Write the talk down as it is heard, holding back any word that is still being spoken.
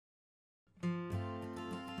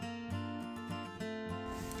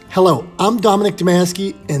Hello, I'm Dominic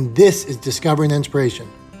Domansky, and this is Discovering Inspiration.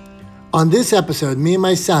 On this episode, me and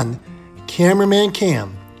my son, cameraman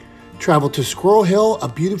Cam, traveled to Squirrel Hill, a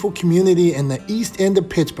beautiful community in the east end of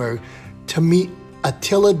Pittsburgh, to meet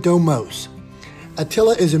Atilla Domos.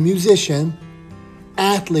 Attila is a musician,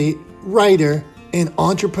 athlete, writer, and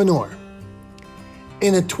entrepreneur.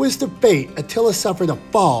 In a twist of fate, Attila suffered a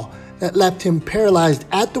fall that left him paralyzed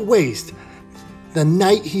at the waist the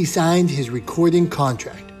night he signed his recording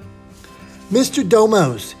contract. Mr.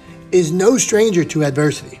 Domos is no stranger to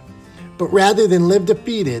adversity, but rather than live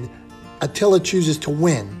defeated, Attila chooses to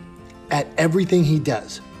win at everything he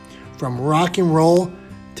does, from rock and roll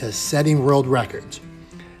to setting world records.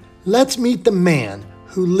 Let's meet the man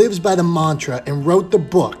who lives by the mantra and wrote the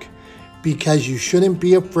book, Because You Shouldn't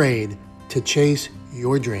Be Afraid to Chase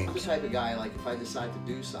Your Dreams. I'm the type of guy, like, if I decide to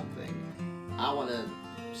do something, I want to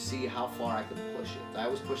see how far I can push it. I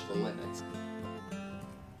always push the limits.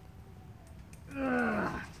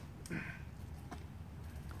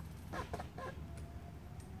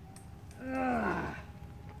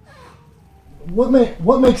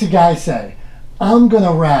 What makes a guy say, I'm going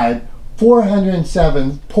to ride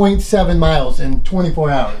 407.7 miles in 24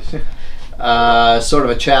 hours? Sort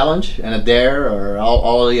of a challenge and a dare, or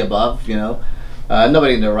all of the above, you know.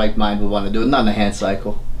 Nobody in their right mind would want to do it, not in a hand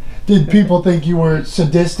cycle. Did people think you were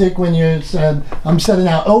sadistic when you said, I'm setting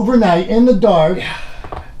out overnight in the dark? Yeah.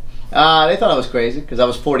 They thought I was crazy because I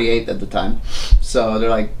was 48 at the time. So they're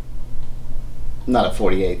like, not at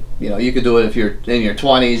 48. You know, you could do it if you're in your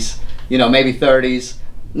 20s, you know, maybe 30s,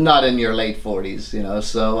 not in your late 40s, you know.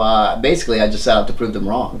 So basically I just set out to prove them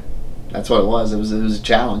wrong. That's what it was. It was a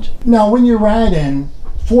challenge. Now, when you're riding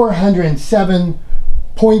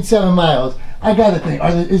 407.7 miles, I got to think,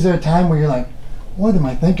 is there a time where you're like, what am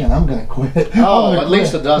I thinking? I'm going to quit. Oh, at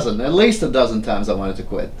least a dozen. At least a dozen times I wanted to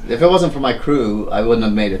quit. If it wasn't for my crew, I wouldn't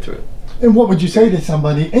have made it through. And what would you say to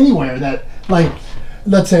somebody anywhere that, like,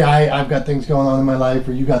 let's say I've got things going on in my life,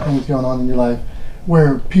 or you got things going on in your life,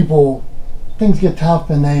 where things get tough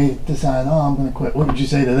and they decide, oh, I'm going to quit. What would you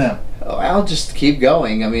say to them? Oh, I'll just keep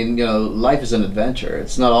going. I mean, you know, life is an adventure.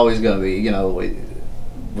 It's not always going to be, you know,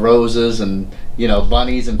 roses and, you know,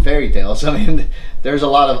 bunnies and fairy tales. I mean, there's a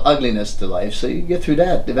lot of ugliness to life, so you get through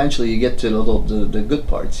that. Eventually you get to the good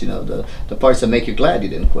parts, you know, the parts that make you glad you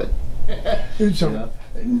didn't quit. So,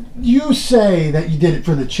 you say that you did it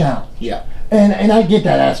for the challenge. Yeah. And I get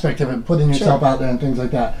that aspect of it, putting yourself out there and things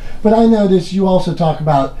like that. But I notice you also talk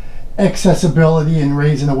about accessibility and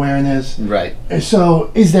raising awareness. Right.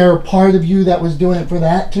 So is there a part of you that was doing it for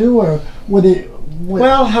that too, or would it...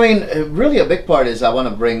 Well, I mean, really a big part is I want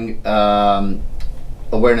to bring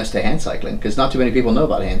awareness to hand cycling, because not too many people know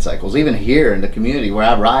about hand cycles. Even here in the community where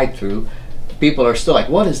I ride through, people are still like,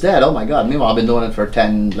 what is that? Oh my God. Meanwhile, I've been doing it for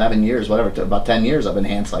 10, 11 years, whatever. About 10 years I've been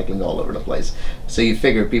hand cycling all over the place. So you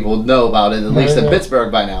figure people would know about it, at least in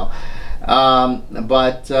Pittsburgh by now.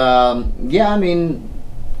 Yeah, I mean,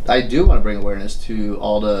 I do want to bring awareness to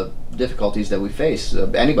all the difficulties that we face.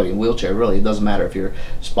 Anybody in a wheelchair, really. It doesn't matter if you're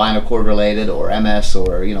spinal cord related or MS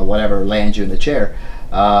or, you know, whatever lands you in the chair.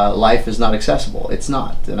 Life is not accessible. It's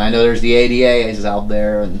not. And I know there's the ADA out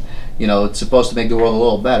there, and, you know, it's supposed to make the world a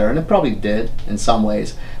little better, and it probably did in some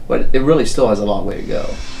ways, but it really still has a long way to go.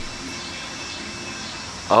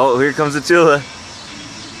 Oh, here comes Attila.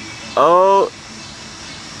 Oh,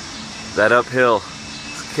 that uphill.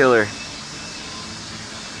 It's a killer.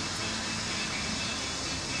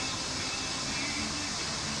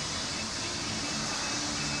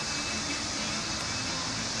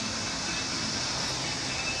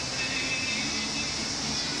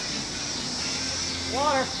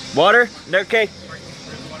 Water? Okay.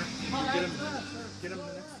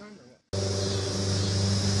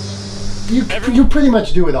 You pretty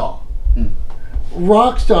much do it all.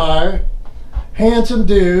 Rock star, handsome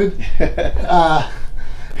dude,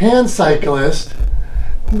 hand cyclist.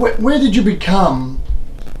 Where did you become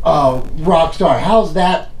a rock star? How's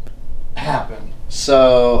that happen?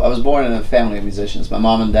 So I was born in a family of musicians. My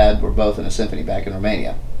mom and dad were both in a symphony back in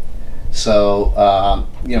Romania. So,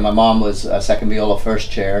 you know, my mom was second viola,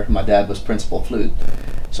 first chair. My dad was principal flute.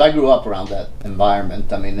 So I grew up around that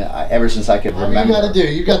environment. I mean, ever since I could remember. What you got to do?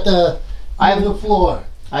 You got the floor.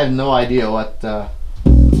 I have no idea what...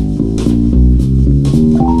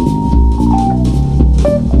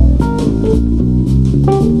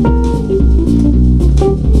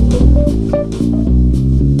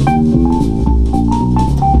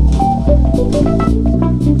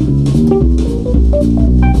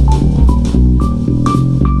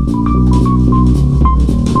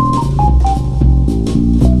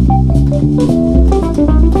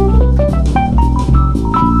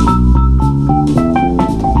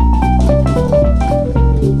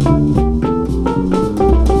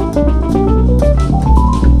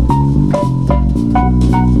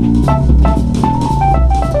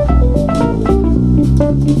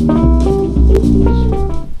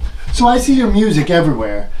 So I see your music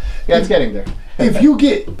everywhere. Yeah, it's getting there. If you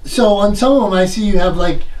get, so on some of them I see you have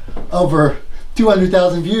like over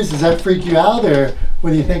 200,000 views. Does that freak you out, or what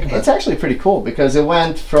do you think about it? It's actually pretty cool because it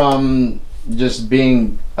went from just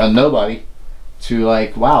being a nobody to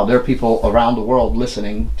like, wow, there are people around the world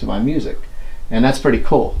listening to my music, and that's pretty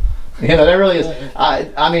cool. You know, that really is.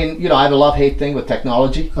 I mean, you know, I have a love-hate thing with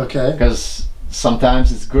technology. Okay. Because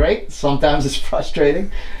sometimes it's great, sometimes it's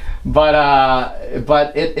frustrating, but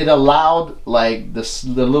it allowed like the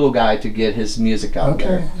little guy to get his music out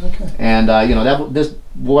there. Okay. And you know, this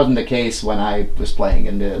wasn't the case when I was playing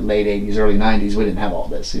in the late '80s, early '90s. We didn't have all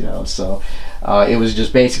this, you know. So it was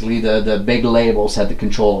just basically the big labels had the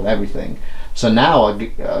control of everything. So now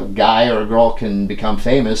a guy or a girl can become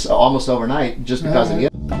famous almost overnight just because of the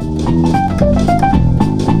internet.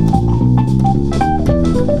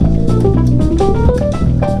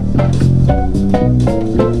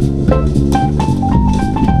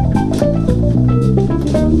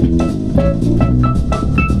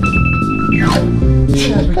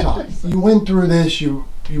 As we talk, you went through this. You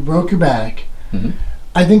broke your back. Mm-hmm.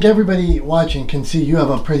 I think everybody watching can see you have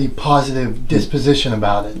a pretty positive disposition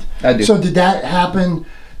about it. I do. So did that happen?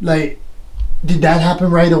 Like, did that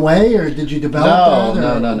happen right away, or did you develop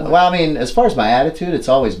that? No. Well, I mean, as far as my attitude, it's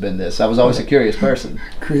always been this. I was always a curious person.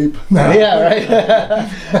 Creep. No. Yeah, right.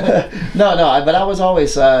 No. But I was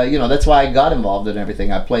always, you know, that's why I got involved in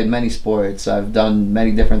everything. I played many sports. I've done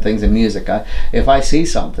many different things in music. If I see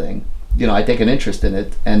something, you know, I take an interest in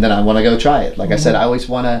it, and then I want to go try it. Like I said, I always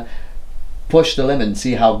want to push the limit and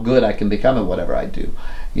see how good I can become at whatever I do.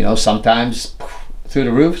 You know, sometimes through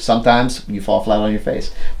the roof, sometimes you fall flat on your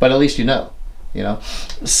face, but at least you know.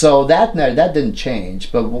 So that didn't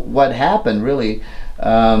change. But what happened really,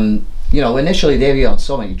 you know, initially they have you on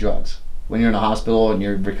so many drugs when you're in a hospital and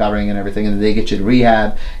you're recovering and everything, and they get you to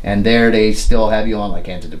rehab, and there they still have you on like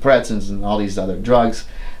antidepressants and all these other drugs,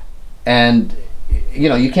 and you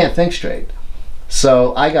know, you can't think straight.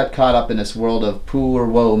 So I got caught up in this world of poor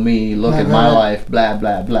woe me, look at my life, blah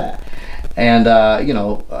blah blah, and you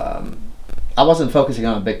know, I wasn't focusing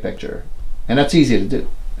on a big picture, and that's easy to do.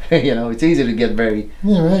 You know, it's easy to get very,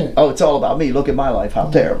 oh, it's all about me, look at my life, how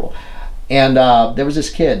terrible. And there was this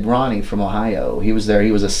kid, Ronnie from Ohio. He was there.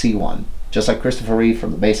 He was a C1, just like Christopher Reeve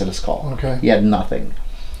from the base of the skull. Okay. He had nothing.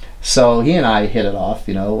 So he and I hit it off.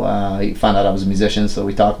 You know, he found out I was a musician, so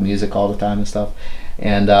we talked music all the time and stuff.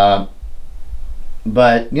 And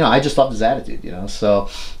but you know, I just loved his attitude. You know, so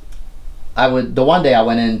the one day I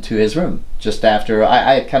went into his room just after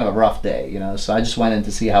I had kind of a rough day. You know, so I just went in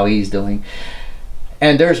to see how he's doing.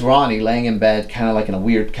 And there's Ronnie laying in bed, kind of like in a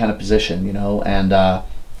weird kind of position, you know, and the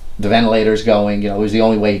ventilator's going. You know, it was the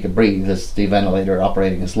only way he could breathe, is the ventilator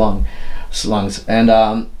operating his lungs.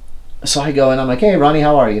 And so I go and I'm like, hey, Ronnie,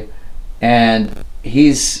 how are you? And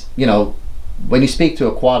he's, you know, when you speak to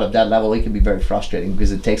a quad of that level, it can be very frustrating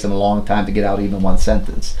because it takes them a long time to get out even one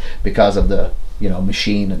sentence because of the, you know,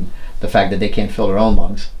 machine and the fact that they can't fill their own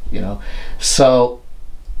lungs, you know. So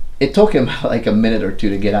it took him like a minute or two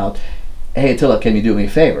to get out. Hey, Attila, can you do me a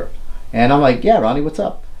favor? And I'm like, yeah, Ronnie, what's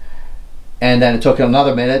up? And then it took him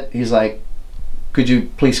another minute. He's like, could you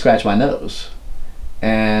please scratch my nose?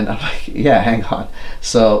 And I'm like, yeah, hang on.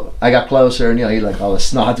 So I got closer, and you know, he like all the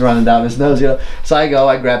snot running down his nose, you know. So I go,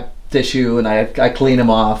 I grab tissue, and I clean him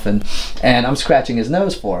off, and I'm scratching his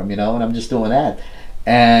nose for him, you know, and I'm just doing that.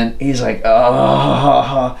 And he's like,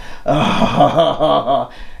 oh.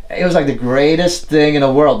 It was like the greatest thing in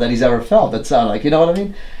the world that he's ever felt. That sounded like, you know what I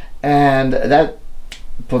mean? And that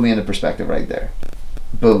put me into perspective right there.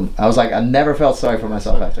 Boom. I was like, I never felt sorry for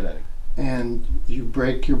myself after that. And you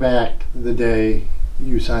break your back the day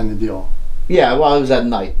you signed the deal. Yeah, well, it was at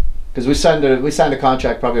night because we signed a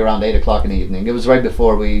contract probably around 8 o'clock in the evening. It was right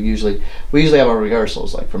before we usually have our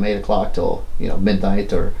rehearsals, like from 8 o'clock till, you know,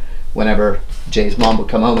 midnight or whenever Jay's mom would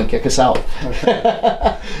come home and kick us out.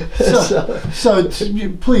 Okay. so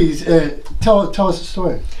please tell us the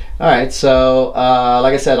story. All right, so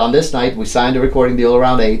like I said, on this night we signed a recording deal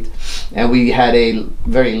around 8, and we had a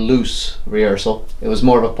very loose rehearsal. It was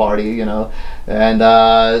more of a party, you know, and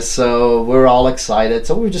so we were all excited.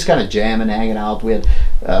 So we were just kind of jamming, hanging out. We had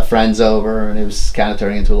friends over, and it was kind of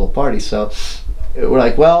turning into a little party. So we're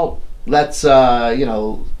like, well, let's you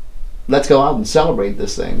know, let's go out and celebrate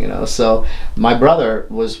this thing, you know. So my brother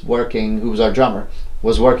was working, who was our drummer,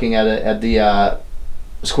 was working at the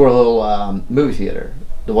Squirrel Hill movie theater,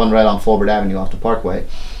 the one right on Fulbert Avenue off the Parkway.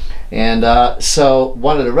 And so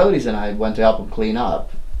one of the roadies and I went to help him clean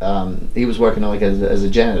up, he was working like as a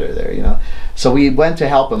janitor there, you know. So we went to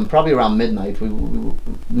help him probably around midnight.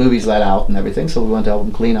 Movies let out and everything, so we went to help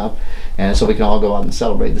him clean up, and so we can all go out and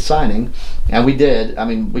celebrate the signing. And we did. I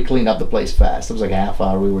mean, we cleaned up the place fast. It was like a half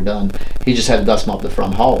hour, we were done. He just had to dust mop the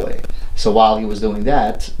front hallway. So while he was doing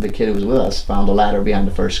that, the kid who was with us found a ladder behind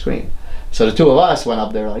the first screen. So the two of us went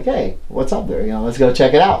up there like, hey, what's up there? You know, let's go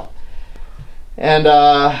check it out. And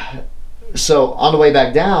so on the way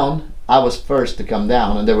back down, I was first to come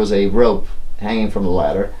down, and there was a rope hanging from the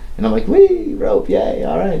ladder. And I'm like, wee, rope, yay,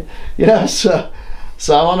 all right. You know, so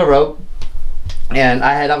I'm on the rope, and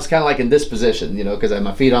I was kind of like in this position, you know, because I had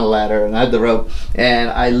my feet on the ladder, and I had the rope, and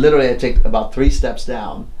I literally had to take about 3 steps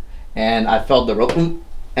down, and I felt the rope,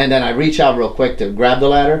 and then I reach out real quick to grab the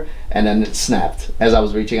ladder, and then it snapped as I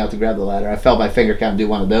was reaching out to grab the ladder. I felt my finger kind of do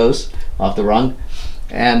one of those off the rung,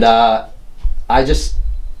 and it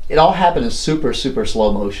all happened in super, super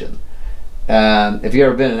slow motion. If you've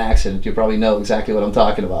ever been in an accident, you probably know exactly what I'm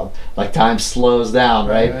talking about. Like time slows down,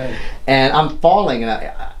 right? And I'm falling,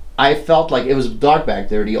 and I felt like it was dark back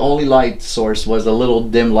there. The only light source was a little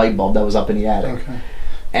dim light bulb that was up in the attic. Okay.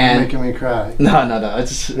 And you're making me cry. No.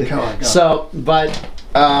 It's Go on. So, but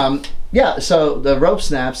yeah. So the rope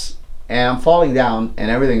snaps, and I'm falling down,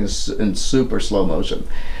 and everything is in super slow motion.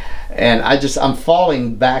 And I'm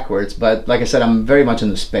falling backwards, but like I said, I'm very much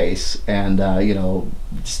into space, and you know,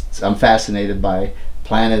 I'm fascinated by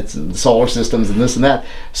planets and solar systems and this and that.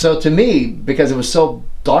 So to me, because it was so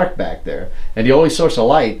dark back there, and the only source of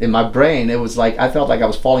light in my brain, it was like I felt like I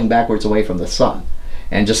was falling backwards away from the sun,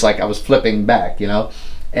 and just like I was flipping back, you know.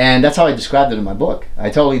 And that's how I described it in my book. I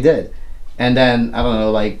totally did. And then I don't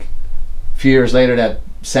know, like a few years later, that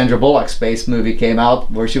Sandra Bullock space movie came out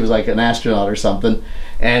where she was like an astronaut or something,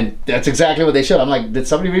 and that's exactly what they showed. I'm like, did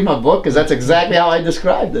somebody read my book? Because that's exactly how I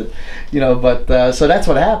described it, you know. But so that's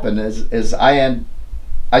what happened. Is I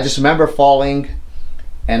just remember falling,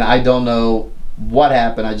 and I don't know what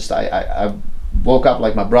happened. I woke up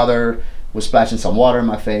like my brother was splashing some water in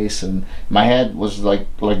my face, and my head was like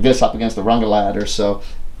this up against the rung ladder. So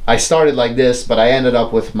I started like this, but I ended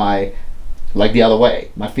up with my like the other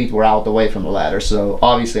way. My feet were out the way from the ladder, so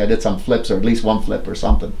obviously I did some flips, or at least one flip or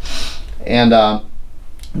something. And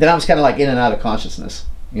then I was kind of like in and out of consciousness,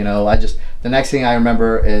 you know. The next thing I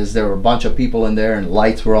remember is there were a bunch of people in there, and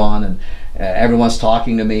lights were on, and everyone's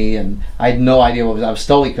talking to me, and I had no idea what was. I was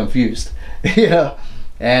totally confused, you know.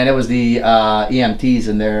 And it was the EMTs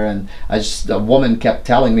in there, and a woman kept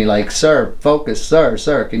telling me like, sir, focus,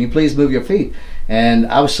 sir, can you please move your feet? And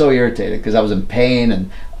I was so irritated because I was in pain,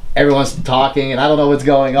 and everyone's talking, and I don't know what's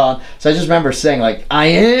going on. So I just remember saying like, I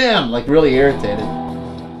am, like really irritated. Less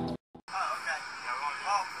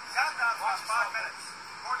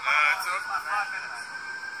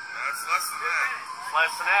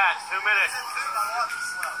than that, 2 minutes.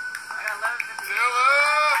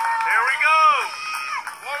 Here we go.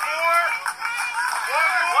 One more.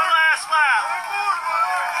 One last lap.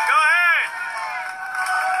 Go ahead.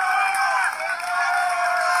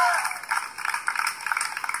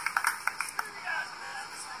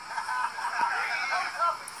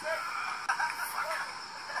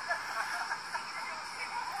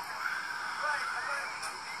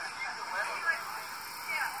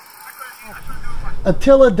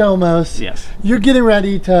 Attilla Domos, Yes. You're getting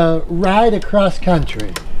ready to ride across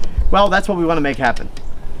country. Well, that's what we want to make happen.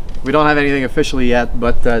 We don't have anything officially yet,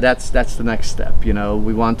 but that's the next step. You know,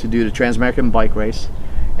 we want to do the Trans-American bike race,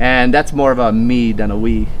 and that's more of a me than a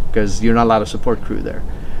we, because you're not allowed a support crew there.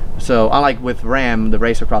 So unlike with RAM, the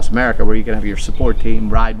Race Across America, where you can have your support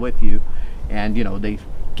team ride with you, and you know, they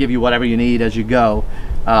give you whatever you need as you go.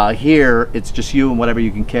 Here, it's just you and whatever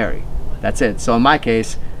you can carry. That's it. So in my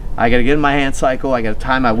case, I gotta get in my hand cycle, I gotta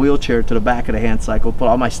tie my wheelchair to the back of the hand cycle, put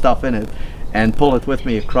all my stuff in it, and pull it with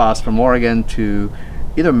me across from Oregon to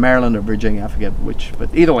either Maryland or Virginia, I forget which,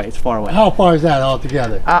 but either way, it's far away. How far is that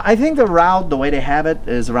altogether? I think the route, the way they have it,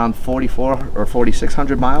 is around 44 or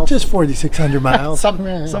 4,600 miles. Just 4,600 miles.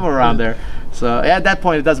 Somewhere around there. So at that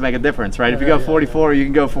point, it doesn't make a difference, right? If you go 44, you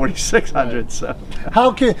can go 4,600. Right. So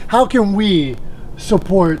how can we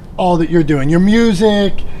support all that you're doing? Your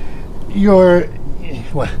music, your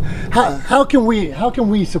how can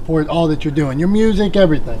we support all that you're doing? Your music,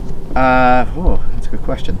 everything. Oh, that's a good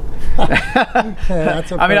question.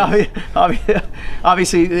 That's I mean,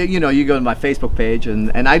 obviously, you know, you go to my Facebook page, and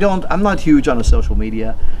I'm not huge on the social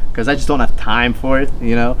media because I just don't have time for it.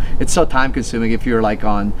 You know, it's so time consuming if you're like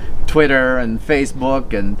on Twitter and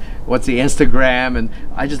Facebook and what's the Instagram, and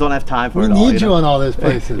I just don't have time for it all. We need you on all those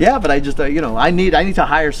places. Yeah, but I just you know, I need to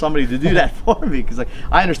hire somebody to do that for me, because like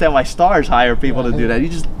I understand why stars hire people to do that. You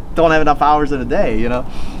just don't have enough hours in a day, you know.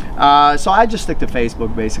 So I just stick to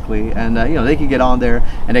Facebook basically, and you know, they can get on there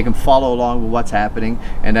and they can follow along with what's happening.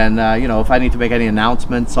 And then you know, if I need to make any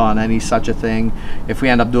announcements on any such a thing, if we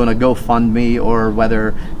end up doing a GoFundMe, or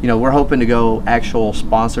whether, you know, we're hoping to go actual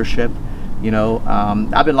sponsorship. You know,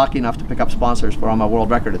 I've been lucky enough to pick up sponsors for all my world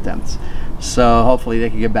record attempts, so hopefully they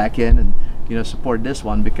can get back in and, you know, support this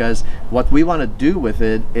one, because what we want to do with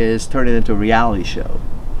it is turn it into a reality show.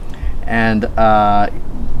 And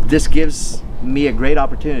this gives me a great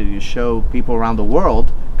opportunity to show people around the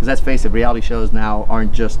world, because let's face it, reality shows now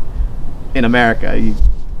aren't just in America.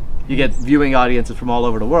 You get viewing audiences from all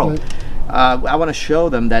over the world. Right. I want to show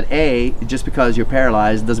them that A, just because you're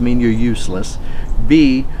paralyzed doesn't mean you're useless.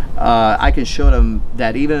 B, I can show them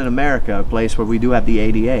that even in America, a place where we do have the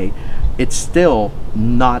ADA, it's still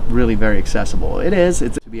not really very accessible. It's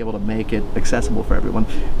to be able to make it accessible for everyone.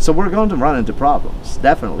 So we're going to run into problems,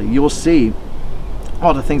 definitely. You will see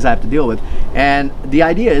all the things I have to deal with, and the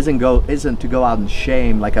idea isn't to go out and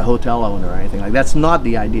shame like a hotel owner or anything like that. That's not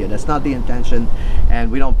the idea, that's not the intention,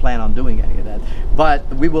 and we don't plan on doing any of that. But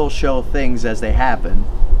we will show things as they happen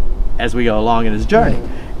as we go along in this journey.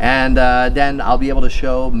 And then I'll be able to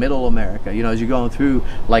show middle America, you know, as you're going through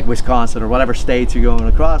like Wisconsin or whatever states you're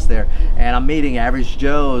going across there, and I'm meeting average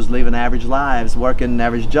Joes living average lives, working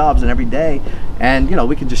average jobs, and every day, and you know,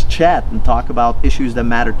 we can just chat and talk about issues that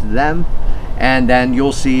matter to them. And then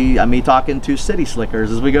you'll see me talking to city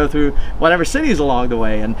slickers as we go through whatever cities along the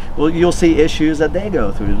way, and you'll see issues that they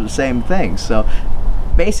go through, the same things. So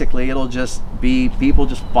basically it'll just be people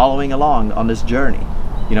just following along on this journey,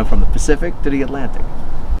 you know, from the Pacific to the Atlantic.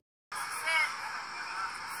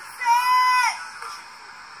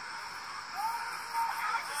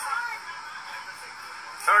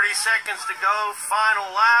 30 seconds to go,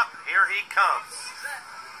 final lap, here he comes.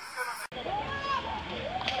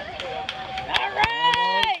 All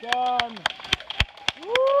right! Done.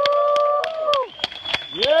 Woo!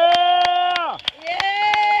 Yeah!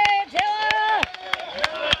 Yay, Attila!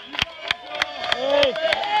 8,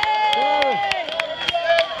 7,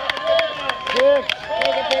 6.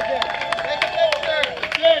 Take a picture.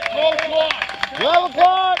 12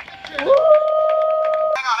 o'clock. Woo!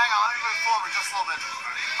 Hang on, let me move forward just a little bit.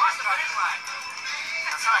 Watch the finish line.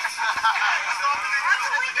 That's right. I'm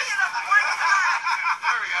blinking it up one time.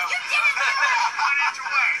 There we go. You did it, Attila! 1 inch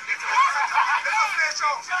away. It's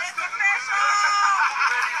official. It's official!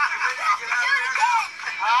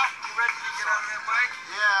 Huh? You ready to get on that bike?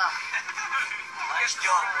 Yeah. Nice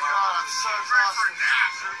job. Oh my God, I'm so exhausted.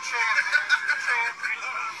 You're a champion. You're a champion.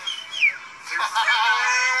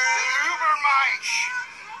 Ubermensch.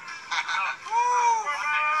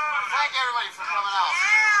 Thank everybody for coming out.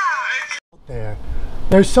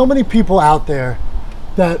 There's so many people out there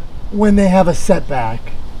that when they have a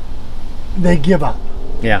setback, they give up.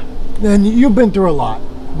 Yeah. And you've been through a lot,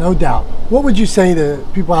 no doubt. What would you say to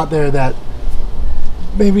people out there that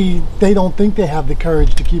maybe they don't think they have the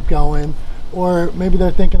courage to keep going, or maybe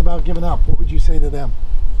they're thinking about giving up? What would you say to them?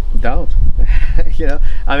 Don't. You know,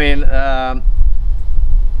 I mean, I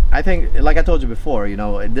think, like I told you before, you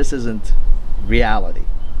know, this isn't reality.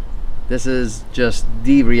 This is just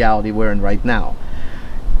the reality we're in right now.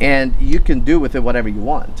 And you can do with it whatever you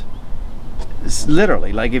want. It's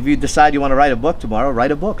literally, like if you decide you want to write a book tomorrow,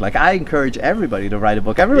 write a book. Like I encourage everybody to write a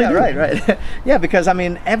book. Everybody, yeah, right. Yeah, because I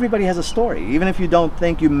mean, everybody has a story. Even if you don't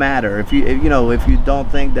think you matter, if you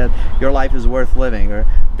don't think that your life is worth living, or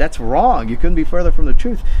that's wrong. You couldn't be further from the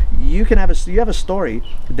truth. You can have you have a story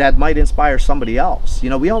that might inspire somebody else.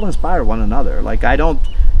 You know, we all inspire one another. Like I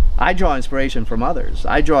draw inspiration from others.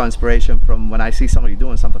 I draw inspiration from when I see somebody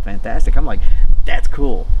doing something fantastic. I'm like, that's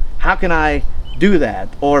cool. How can I do that,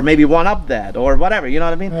 or maybe one up that, or whatever, you know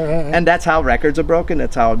what I mean? And that's how records are broken.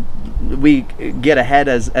 That's how we get ahead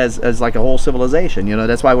as like a whole civilization, you know.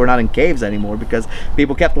 That's why we're not in caves anymore, because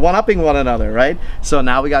people kept one-upping one another, right? So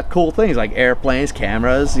now we got cool things like airplanes,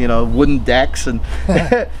 cameras, you know, wooden decks, and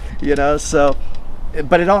you know, so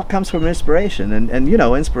but it all comes from inspiration, and you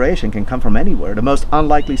know, inspiration can come from anywhere, the most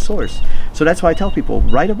unlikely source. So that's why I tell people,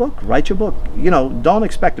 write a book, write your book. You know, don't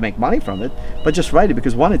expect to make money from it, but just write it,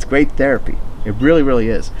 because one, it's great therapy. It really, really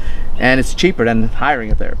is. And it's cheaper than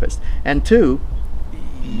hiring a therapist. And two,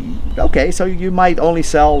 okay, so you might only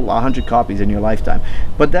sell 100 copies in your lifetime,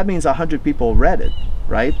 but that means 100 people read it,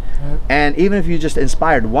 right? And even if you just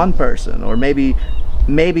inspired one person, or maybe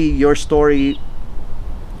your story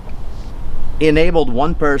enabled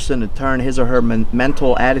one person to turn his or her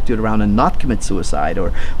mental attitude around and not commit suicide,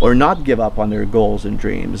 or not give up on their goals and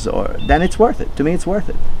dreams, then it's worth it. To me, it's worth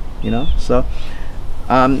it, you know. So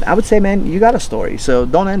I would say, man, you got a story, so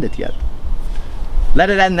don't end it yet.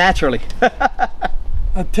 Let it end naturally.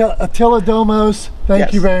 Attilla Domos, thank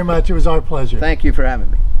Yes. you very much. It was our pleasure. Thank you for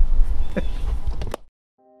having me.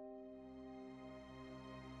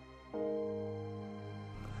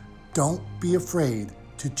 Don't be afraid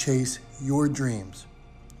to chase your dreams.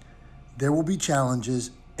 There will be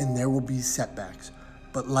challenges and there will be setbacks,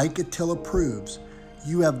 but like Attila proves,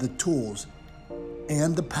 you have the tools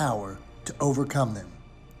and the power to overcome them.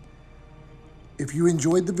 If you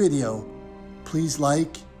enjoyed the video, please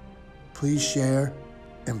like, please share,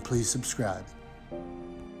 and please subscribe.